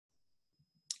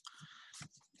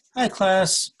Hi,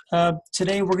 class.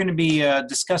 Today we're going to be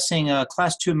discussing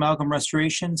Class 2 Amalgam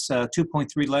Restorations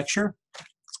 2.3 lecture.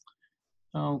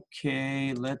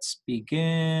 Okay, let's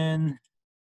begin.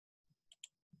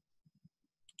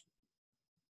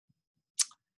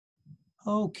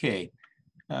 Okay.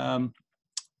 Let's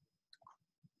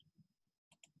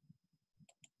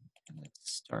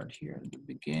start here at the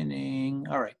beginning.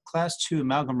 All right, Class 2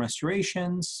 Amalgam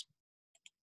Restorations.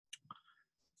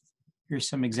 Here's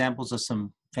some examples of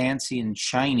some fancy and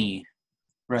shiny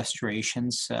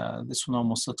restorations. This one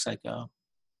almost looks like a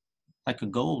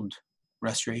gold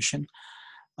restoration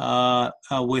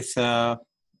with the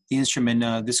instrument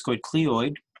discoid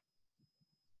cleoid.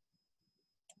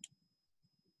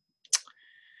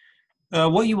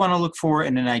 What you want to look for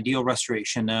in an ideal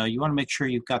restoration, you want to make sure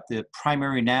you've got the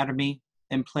primary anatomy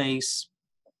in place,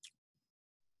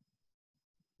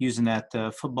 using that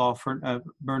football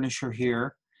burnisher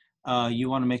here. You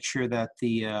want to make sure that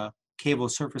the cable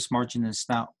surface margin is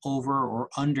not over or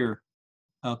under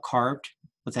carved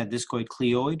with that discoid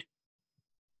cleoid.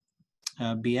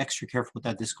 Be extra careful with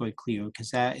that discoid cleoid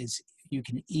because you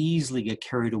can easily get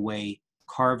carried away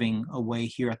carving away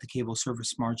here at the cable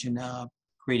surface margin,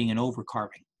 creating an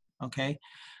overcarving. Okay,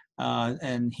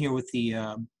 and here with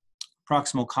the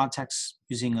proximal contacts,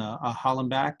 using a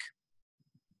Hollenbach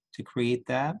to create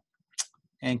that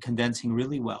and condensing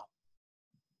really well.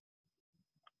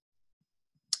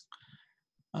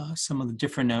 Some of the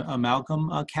different amalgam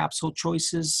capsule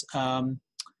choices. Going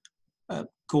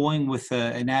with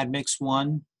an admix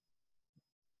one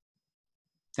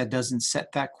that doesn't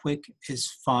set that quick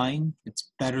is fine.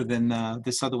 It's better than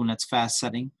this other one that's fast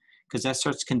setting, because that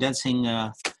starts condensing.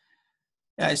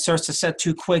 It starts to set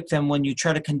too quick. Then when you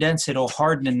try to condense it, it'll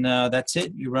harden, and that's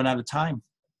it. You run out of time.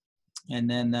 And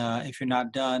then if you're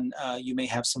not done, you may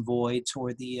have some voids,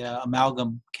 or the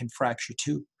amalgam can fracture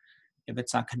too if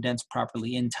it's not condensed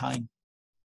properly in time.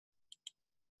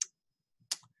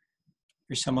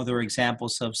 Here's some other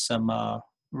examples of some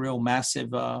real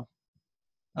massive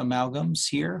amalgams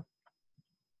here.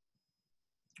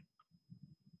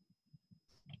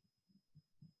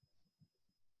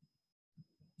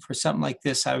 For something like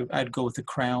this, I'd go with a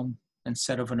crown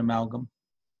instead of an amalgam.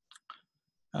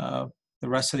 The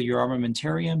rest of your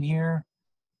armamentarium here,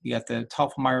 you got the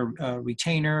Tafelmeyer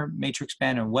retainer, matrix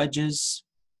band, and wedges.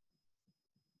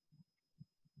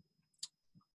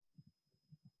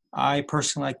 I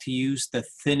personally like to use the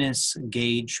thinnest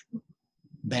gauge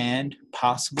band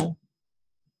possible.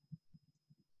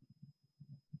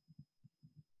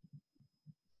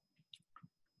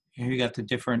 Here you got the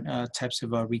different types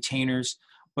of retainers.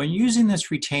 When using this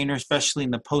retainer, especially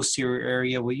in the posterior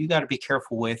area, what you got to be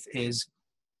careful with is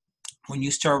when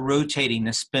you start rotating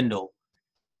the spindle,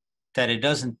 that it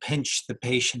doesn't pinch the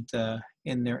patient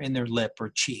in their lip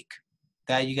or cheek.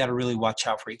 That you got to really watch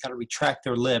out for. You got to retract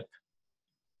their lip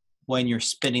when you're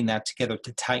spinning that together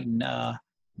to tighten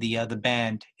the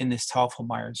band in this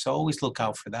Tafelmeyer. So always look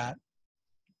out for that.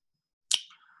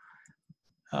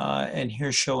 And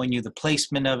here's showing you the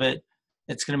placement of it.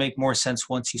 It's going to make more sense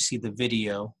once you see the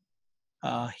video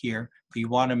here. But you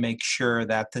want to make sure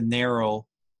that the narrow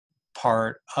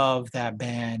part of that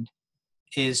band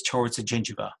is towards the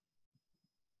gingiva.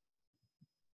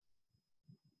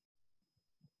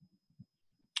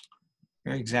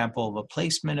 Here's an example of a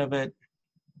placement of it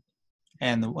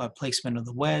and the placement of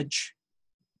the wedge.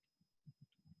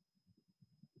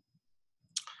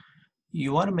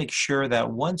 You want to make sure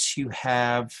that once you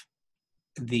have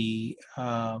the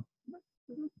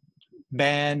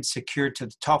band secured to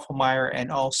the Tafelmeyer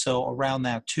and also around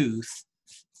that tooth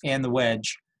and the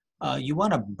wedge, you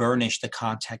want to burnish the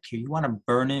contact here. You want to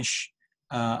burnish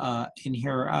in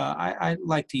here. I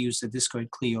like to use the discoid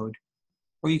cleoid,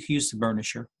 or you can use the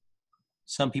burnisher.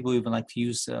 Some people even like to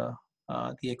use the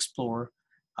Explorer.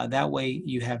 That way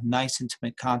you have nice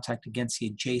intimate contact against the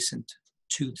adjacent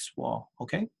tooth's wall,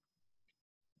 okay?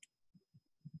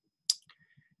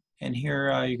 And here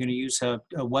you're going to use a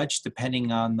wedge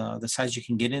depending on the size you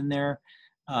can get in there.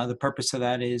 The purpose of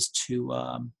that is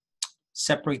to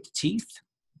separate the teeth,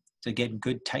 to get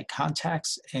good tight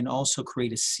contacts, and also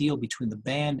create a seal between the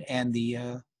band and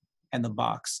the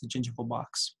box, the gingival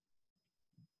box.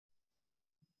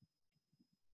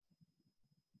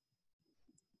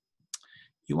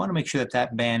 You want to make sure that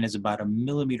that band is about 1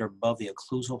 millimeter above the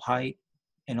occlusal height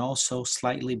and also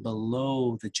slightly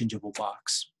below the gingival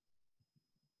box.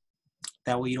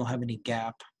 That way you don't have any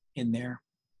gap in there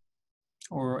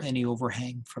or any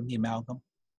overhang from the amalgam.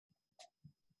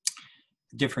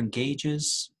 Different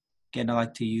gauges. Again, I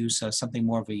like to use something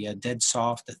more of a dead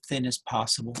soft, the thinnest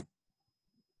possible.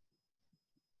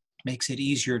 Makes it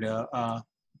easier to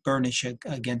burnish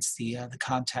against the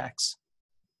contacts.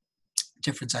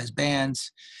 Different size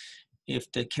bands.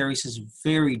 If the caries is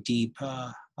very deep,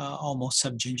 almost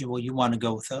subgingival, you want to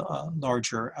go with a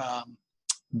larger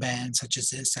band such as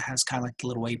this that has kind of like the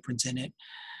little aprons in it.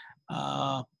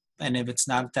 And if it's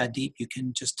not that deep, you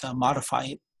can just modify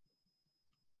it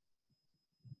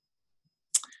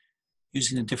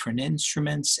using the different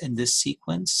instruments in this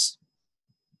sequence.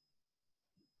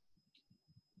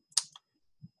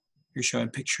 You're showing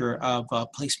a picture of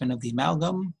placement of the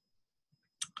amalgam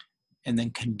and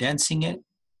then condensing it.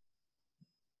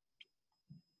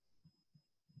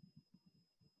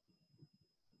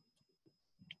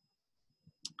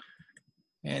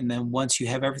 And then once you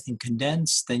have everything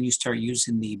condensed, then you start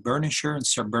using the burnisher and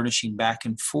start burnishing back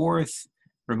and forth,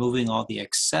 removing all the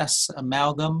excess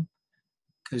amalgam,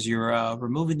 because you're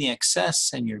removing the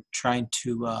excess and you're trying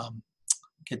to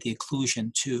get the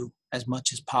occlusion to as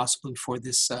much as possible before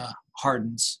this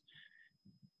hardens.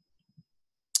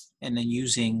 And then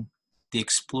using the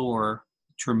Explorer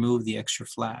to remove the extra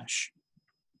flash.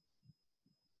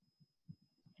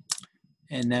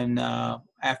 And then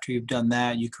after you've done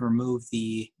that, you can remove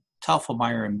the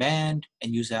Tafelmayer and band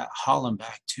and use that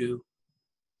Hollenbeck to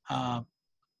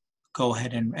go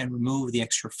ahead and remove the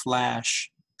extra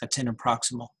flash that's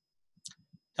interproximal.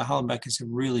 The Hollenbeck is a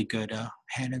really good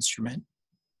hand instrument.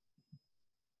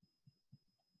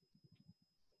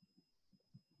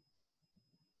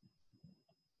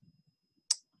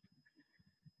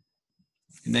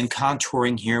 And then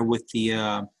contouring here with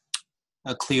the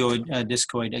a cleoid,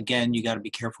 discoid. Again, you got to be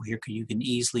careful here because you can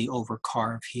easily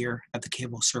overcarve here at the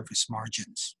cable surface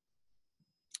margins.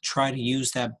 Try to use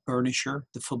that burnisher,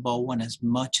 the football one, as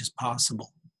much as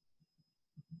possible.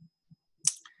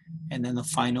 And then the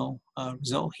final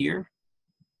result here.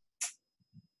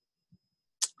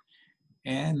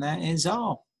 And that is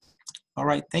all. All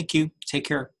right, thank you. Take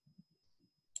care.